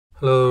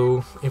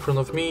Hello, in front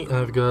of me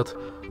I've got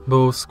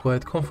Bose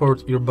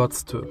QuietComfort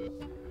Earbuds II.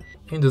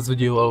 In this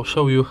video I'll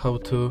show you how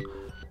to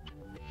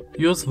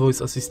use voice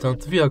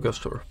assistant via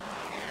gesture.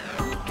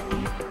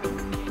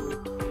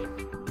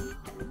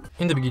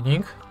 In the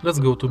beginning, let's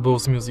go to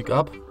Bose Music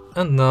app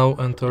and now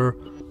enter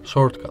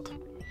shortcut.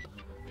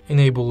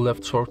 Enable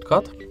left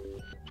shortcut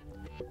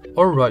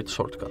or right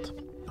shortcut.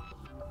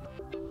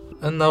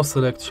 And now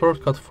select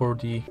shortcut for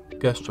the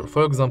gesture.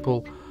 For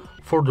example,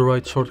 for the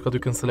right shortcut you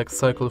can select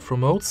cycle through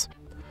modes,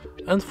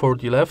 and for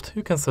the left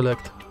you can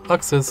select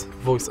access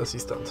voice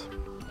assistant.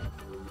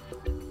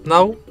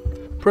 Now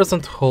press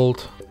and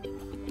hold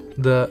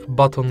the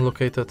button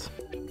located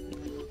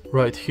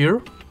right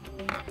here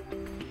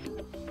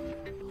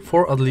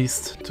for at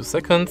least 2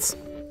 seconds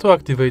to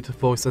activate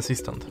voice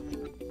assistant.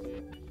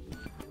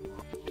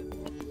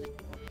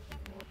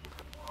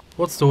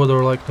 What's the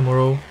weather like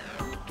tomorrow?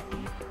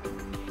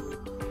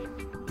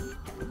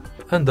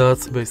 And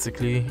that's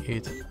basically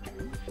it.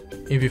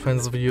 If you find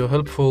this video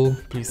helpful,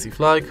 please leave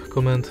like,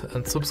 comment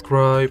and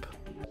subscribe.